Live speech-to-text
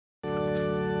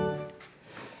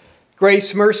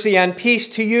Grace, mercy, and peace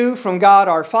to you from God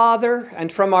our Father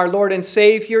and from our Lord and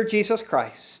Savior, Jesus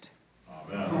Christ.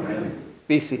 Amen.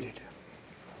 Be seated.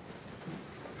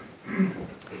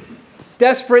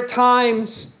 Desperate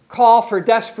times call for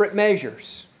desperate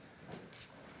measures.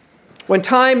 When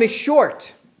time is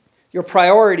short, your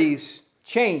priorities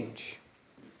change.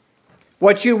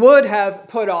 What you would have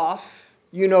put off,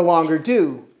 you no longer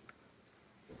do.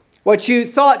 What you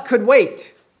thought could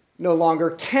wait, no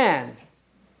longer can.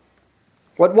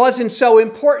 What wasn't so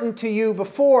important to you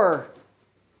before,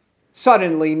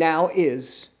 suddenly now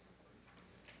is.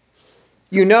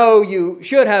 You know you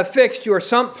should have fixed your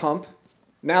sump pump.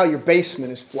 Now your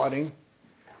basement is flooding.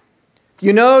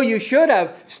 You know you should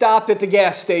have stopped at the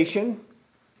gas station.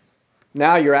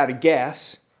 Now you're out of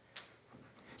gas.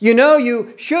 You know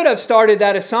you should have started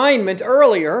that assignment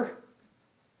earlier.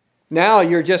 Now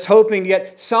you're just hoping to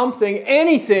get something,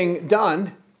 anything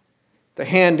done to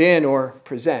hand in or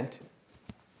present.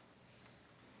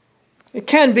 It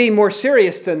can be more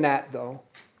serious than that, though.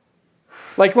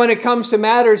 Like when it comes to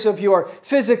matters of your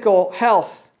physical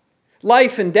health,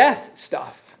 life and death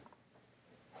stuff.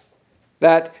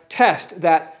 That test,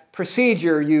 that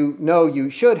procedure you know you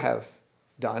should have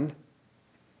done.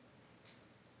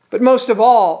 But most of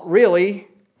all, really,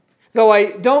 though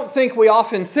I don't think we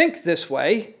often think this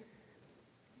way,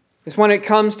 is when it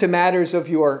comes to matters of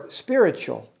your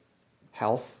spiritual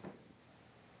health.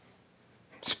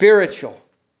 Spiritual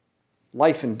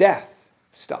life and death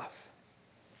stuff.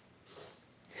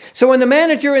 So when the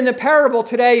manager in the parable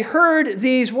today heard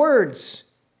these words,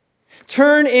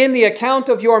 "Turn in the account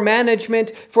of your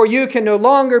management, for you can no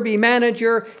longer be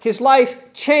manager," his life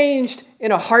changed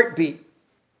in a heartbeat.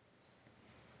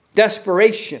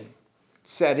 Desperation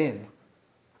set in.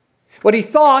 What he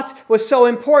thought was so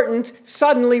important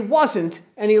suddenly wasn't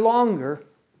any longer.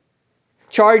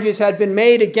 Charges had been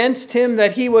made against him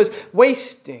that he was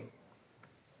wasting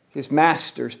his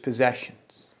master's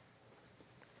possessions.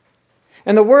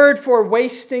 And the word for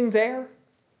wasting there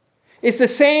is the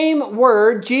same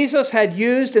word Jesus had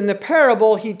used in the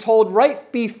parable he told right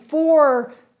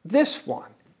before this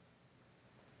one.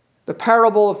 The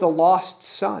parable of the lost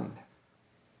son,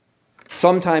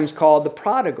 sometimes called the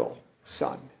prodigal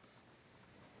son.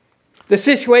 The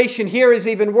situation here is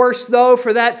even worse, though,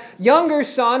 for that younger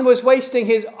son was wasting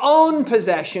his own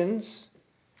possessions,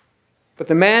 but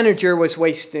the manager was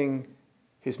wasting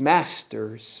his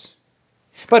master's.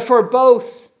 But for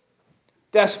both,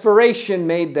 desperation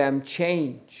made them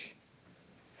change.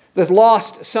 The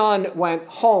lost son went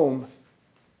home.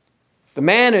 The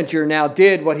manager now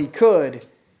did what he could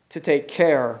to take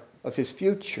care of his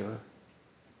future.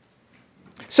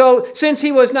 So, since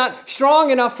he was not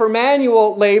strong enough for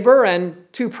manual labor and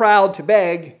too proud to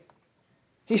beg,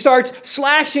 he starts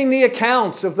slashing the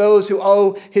accounts of those who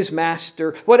owe his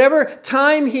master. Whatever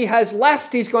time he has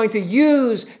left, he's going to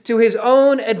use to his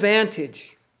own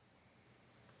advantage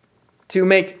to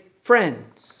make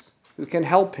friends who can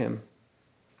help him.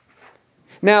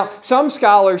 Now, some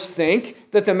scholars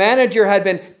think that the manager had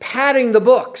been padding the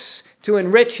books to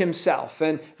enrich himself,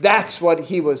 and that's what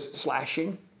he was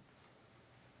slashing.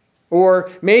 Or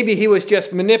maybe he was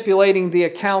just manipulating the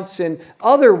accounts in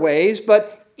other ways,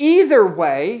 but either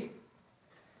way,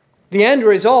 the end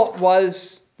result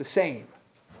was the same.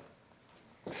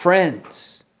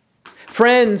 Friends.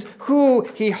 Friends who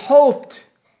he hoped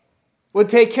would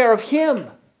take care of him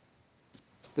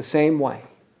the same way.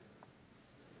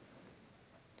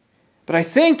 But I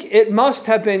think it must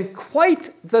have been quite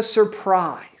the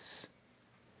surprise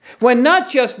when not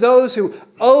just those who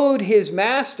owed his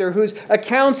master, whose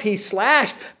accounts he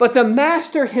slashed, but the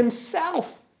master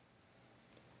himself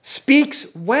speaks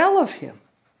well of him.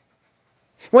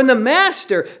 When the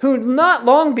master, who not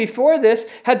long before this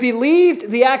had believed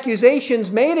the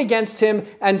accusations made against him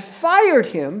and fired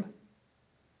him,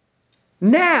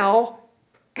 now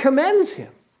commends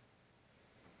him.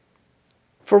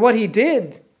 For what he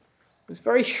did was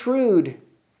very shrewd,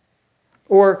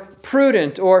 or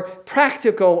prudent, or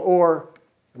practical, or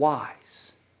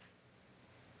wise.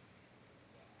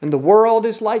 And the world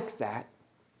is like that.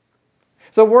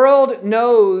 The world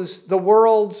knows the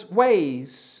world's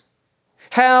ways.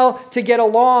 How to get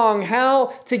along,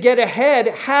 how to get ahead,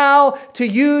 how to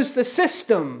use the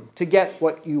system to get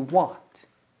what you want.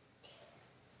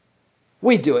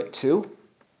 We do it too.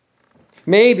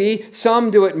 Maybe some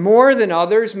do it more than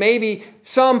others. Maybe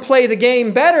some play the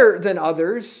game better than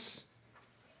others.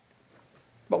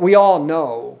 But we all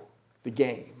know the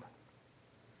game.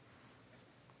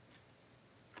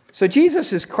 So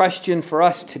Jesus' question for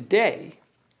us today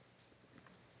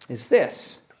is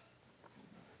this: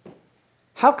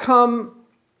 how come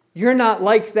you're not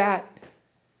like that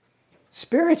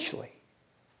spiritually.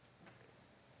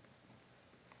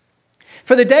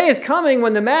 For the day is coming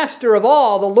when the Master of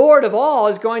all, the Lord of all,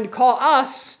 is going to call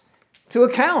us to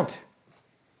account.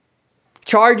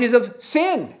 Charges of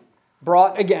sin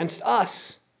brought against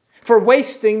us for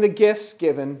wasting the gifts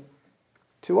given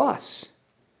to us.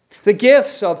 The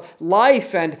gifts of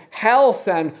life and health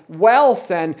and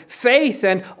wealth and faith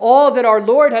and all that our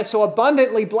Lord has so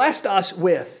abundantly blessed us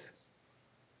with.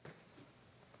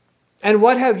 And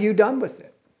what have you done with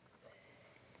it?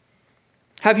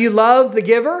 Have you loved the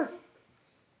giver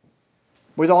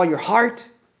with all your heart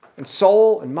and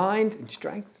soul and mind and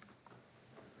strength?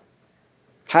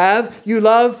 Have you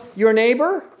loved your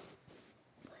neighbor?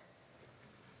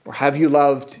 Or have you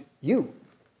loved you?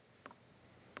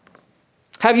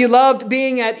 Have you loved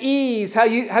being at ease?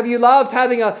 Have you loved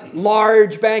having a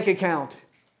large bank account?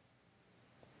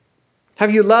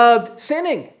 Have you loved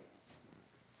sinning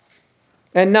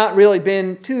and not really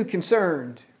been too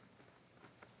concerned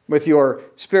with your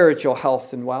spiritual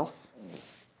health and wealth?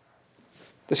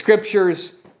 The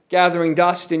Scriptures gathering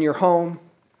dust in your home,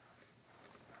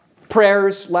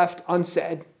 prayers left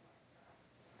unsaid,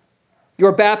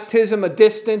 your baptism a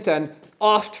distant and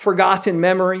oft forgotten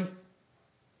memory,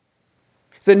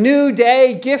 the new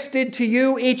day gifted to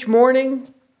you each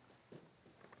morning,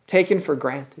 taken for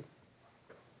granted.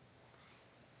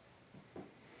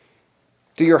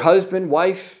 Do your husband,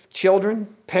 wife, children,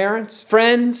 parents,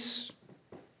 friends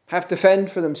have to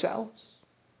fend for themselves?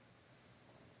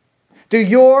 Do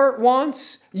your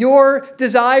wants, your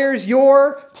desires,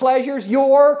 your pleasures,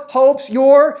 your hopes,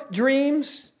 your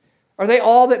dreams, are they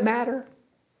all that matter?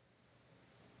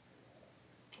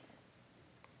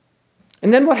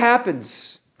 And then what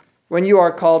happens when you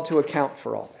are called to account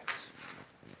for all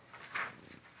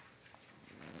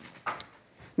this?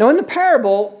 Now, in the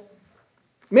parable,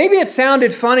 maybe it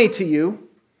sounded funny to you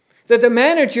that the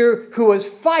manager who was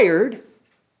fired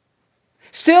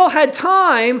still had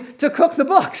time to cook the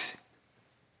books.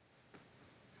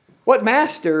 What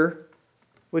master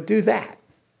would do that?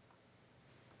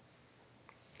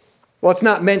 Well, it's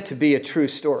not meant to be a true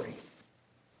story,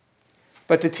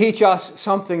 but to teach us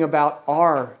something about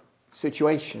our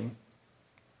situation.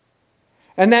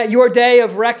 And that your day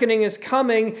of reckoning is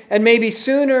coming, and maybe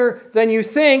sooner than you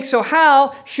think. So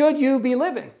how should you be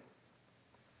living?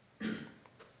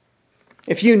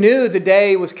 If you knew the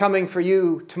day was coming for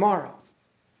you tomorrow,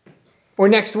 or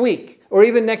next week, or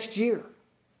even next year,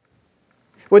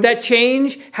 would that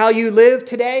change how you live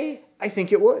today? I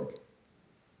think it would.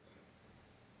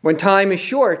 When time is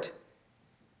short,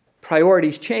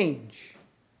 priorities change.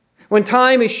 When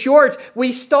time is short,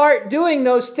 we start doing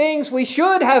those things we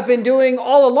should have been doing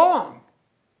all along.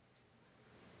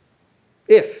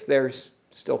 If there's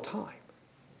still time.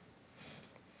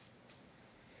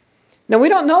 Now, we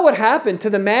don't know what happened to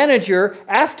the manager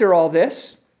after all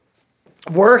this.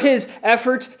 Were his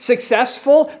efforts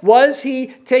successful? Was he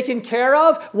taken care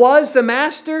of? Was the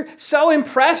master so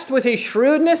impressed with his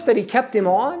shrewdness that he kept him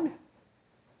on?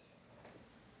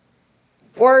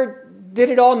 Or did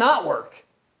it all not work?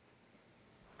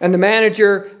 And the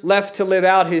manager left to live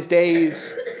out his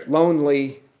days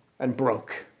lonely and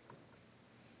broke.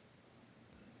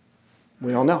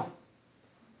 We don't know.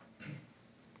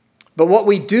 But what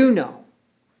we do know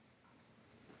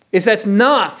is that's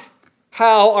not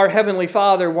how our Heavenly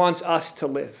Father wants us to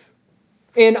live.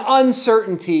 In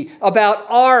uncertainty about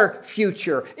our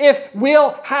future, if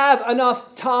we'll have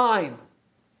enough time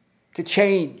to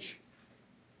change.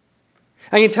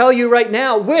 I can tell you right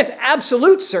now with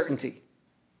absolute certainty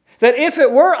that if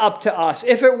it were up to us,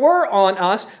 if it were on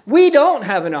us, we don't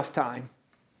have enough time.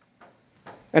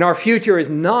 And our future is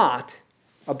not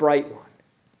a bright one.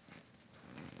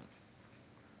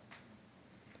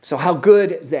 So how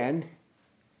good then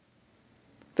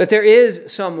that there is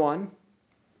someone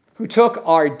who took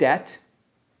our debt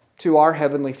to our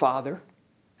Heavenly Father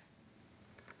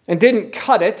and didn't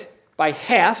cut it by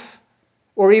half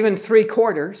or even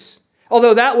 3/4,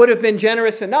 although that would have been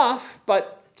generous enough,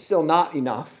 but still not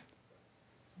enough.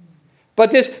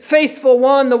 But this faithful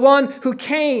one, the one who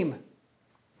came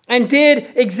and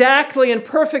did exactly and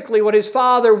perfectly what his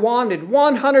Father wanted,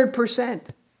 100%,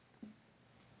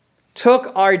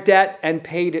 took our debt and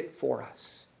paid it for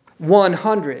us,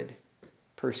 100%.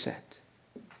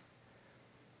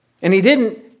 And he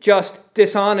didn't just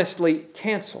dishonestly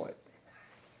cancel it.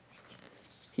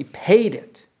 He paid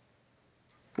it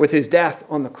with his death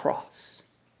on the cross.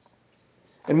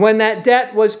 And when that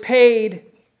debt was paid,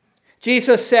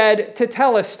 Jesus said,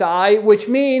 tetelestai, which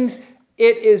means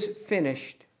it is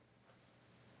finished.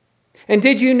 And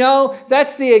did you know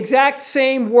that's the exact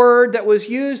same word that was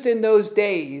used in those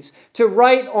days to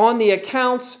write on the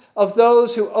accounts of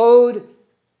those who owed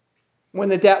when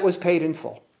the debt was paid in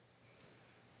full?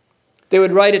 They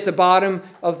would write at the bottom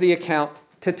of the account,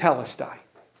 tetelestai.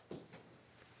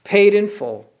 Paid in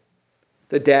full,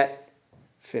 the debt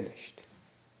finished.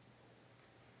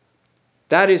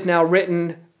 That is now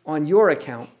written on your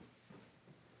account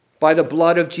by the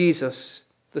blood of Jesus,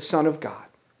 the Son of God.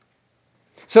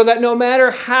 So that no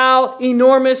matter how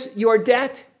enormous your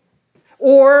debt,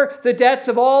 or the debts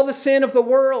of all the sin of the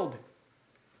world,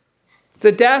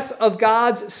 the death of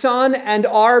God's Son and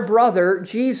our brother,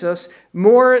 Jesus,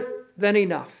 more than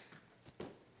enough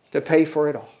to pay for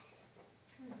it all.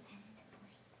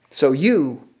 So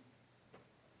you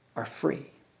are free.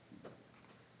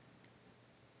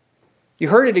 You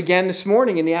heard it again this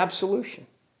morning in the absolution.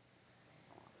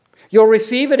 You'll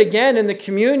receive it again in the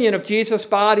communion of Jesus'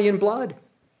 body and blood.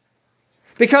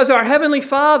 Because our Heavenly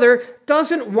Father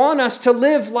doesn't want us to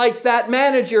live like that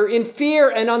manager in fear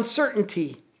and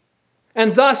uncertainty,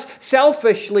 and thus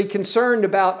selfishly concerned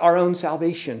about our own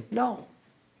salvation. No.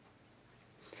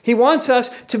 He wants us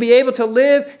to be able to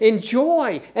live in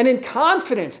joy and in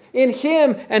confidence in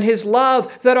Him and His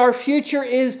love, that our future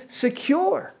is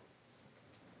secure.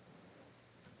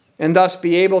 And thus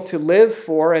be able to live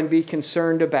for and be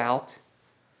concerned about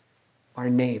our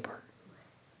neighbor.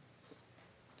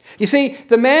 You see,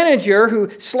 the manager who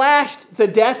slashed the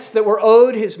debts that were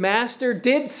owed his master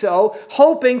did so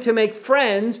hoping to make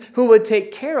friends who would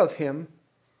take care of him.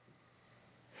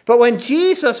 But when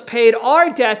Jesus paid our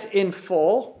debt in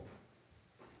full,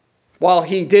 while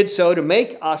He did so to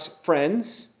make us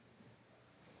friends,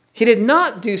 He did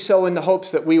not do so in the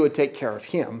hopes that we would take care of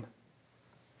Him.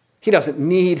 He doesn't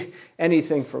need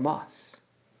anything from us.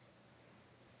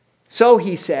 So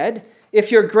He said,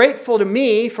 if you're grateful to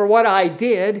me for what I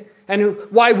did, and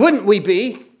why wouldn't we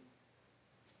be?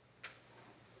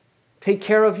 Take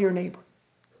care of your neighbor.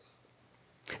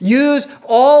 Use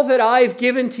all that I've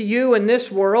given to you in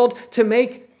this world to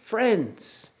make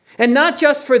friends. And not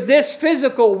just for this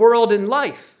physical world and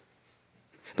life,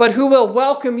 but who will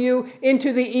welcome you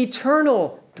into the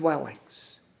eternal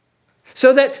dwellings,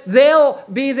 so that they'll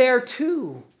be there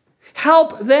too.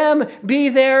 Help them be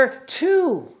there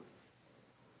too.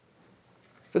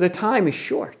 For the time is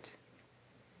short.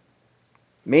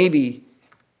 Maybe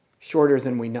shorter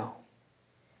than we know.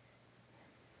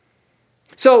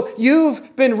 So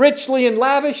you've been richly and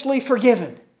lavishly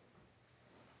forgiven.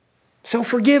 So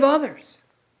forgive others.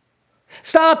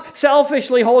 Stop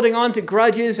selfishly holding on to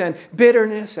grudges and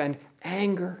bitterness and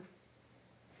anger.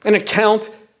 An account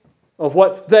of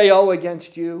what they owe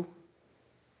against you.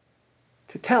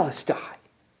 Tetelestai.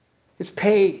 It's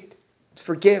paid. It's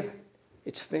forgiven.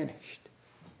 It's finished.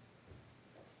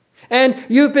 And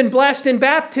you've been blessed in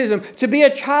baptism to be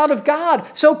a child of God.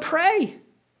 So pray.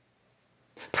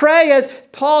 Pray as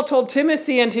Paul told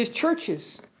Timothy and his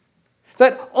churches,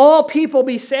 that all people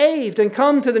be saved and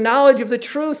come to the knowledge of the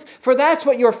truth, for that's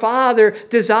what your Father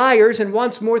desires and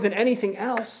wants more than anything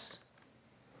else.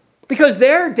 Because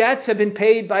their debts have been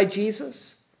paid by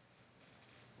Jesus.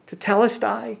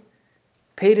 Tetelestai,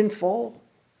 paid in full,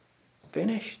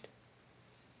 finished.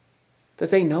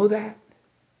 That they know that.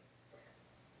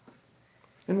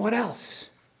 And what else?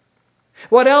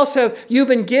 What else have you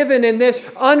been given in this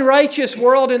unrighteous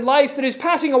world and life that is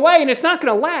passing away and it's not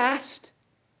going to last,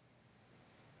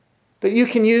 that you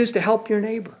can use to help your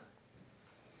neighbor?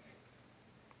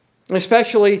 And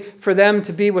especially for them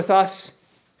to be with us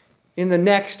in the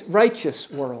next righteous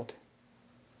world,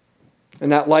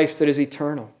 and that life that is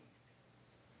eternal.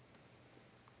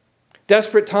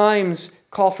 Desperate times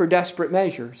call for desperate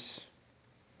measures.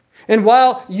 And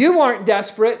while you aren't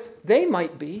desperate, they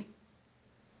might be.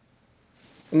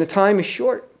 And the time is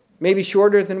short, maybe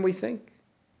shorter than we think.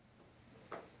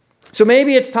 So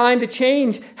maybe it's time to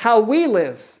change how we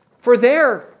live for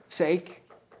their sake.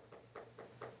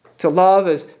 To love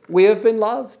as we have been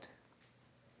loved.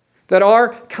 That our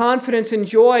confidence and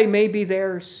joy may be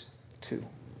theirs too.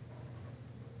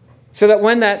 So that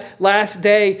when that last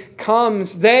day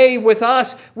comes, they with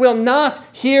us will not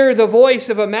hear the voice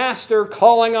of a master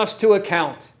calling us to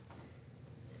account,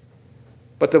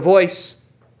 but the voice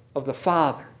of the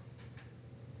Father,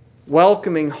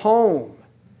 welcoming home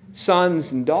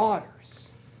sons and daughters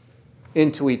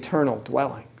into eternal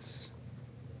dwellings.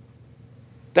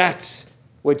 That's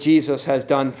what Jesus has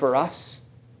done for us.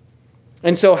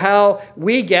 And so how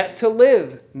we get to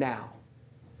live now.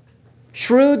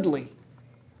 Shrewdly,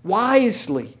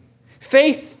 wisely,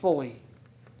 faithfully,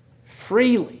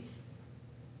 freely.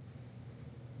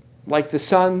 Like the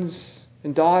sons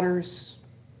and daughters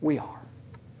we are.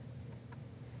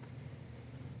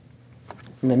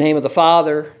 In the name of the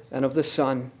Father, and of the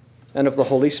Son, and of the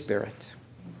Holy Spirit.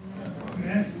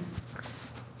 Amen.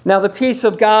 Now the peace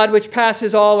of God, which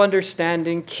passes all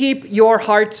understanding, keep your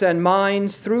hearts and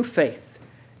minds through faith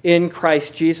in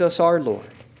Christ Jesus our Lord.